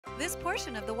This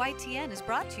portion of the YTN is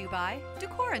brought to you by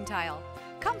Decor and Tile.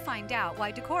 Come find out why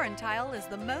Decor and Tile is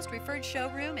the most referred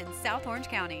showroom in South Orange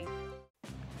County.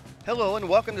 Hello and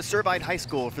welcome to Servite High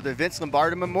School for the Vince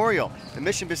Lombardo Memorial. The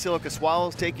Mission Basilica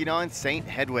Swallows taking on St.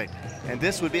 Hedwig. And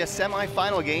this would be a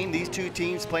semifinal game. These two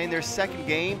teams playing their second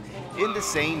game in the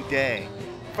same day.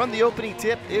 From the opening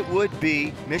tip, it would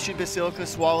be Mission Basilica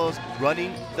Swallows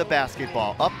running the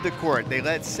basketball up the court. They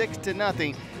led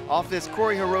 6-0 off this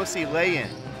Corey Hiroshi lay-in.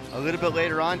 A little bit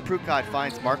later on, Prucott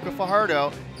finds Marco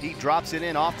Fajardo. He drops it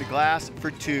in off the glass for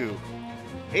two.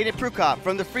 Aiden Prucott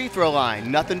from the free throw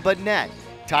line, nothing but net.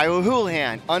 Tyler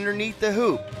Houlihan underneath the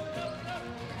hoop.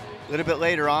 A little bit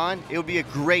later on, it would be a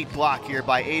great block here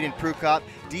by Aiden Prucott.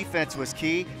 Defense was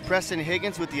key. Preston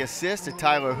Higgins with the assist to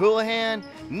Tyler Houlihan,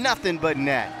 nothing but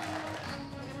net.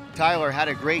 Tyler had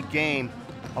a great game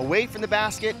away from the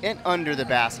basket and under the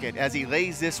basket as he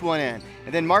lays this one in.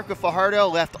 And then Marco Fajardo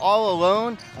left all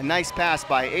alone. A nice pass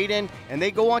by Aiden, and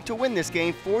they go on to win this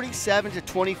game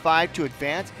 47-25 to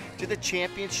advance to the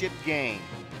championship game.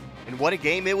 And what a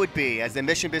game it would be as the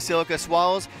Mission Basilica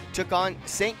Swallows took on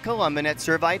St. Columban at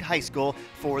Servite High School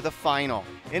for the final.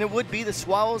 And it would be the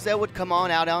Swallows that would come on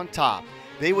out on top.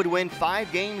 They would win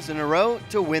 5 games in a row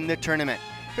to win the tournament.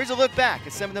 Here's a look back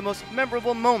at some of the most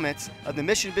memorable moments of the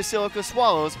Mission Basilica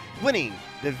Swallows winning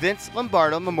the Vince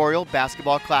Lombardo Memorial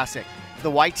Basketball Classic. For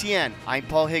the YTN, I'm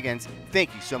Paul Higgins.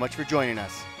 Thank you so much for joining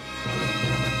us.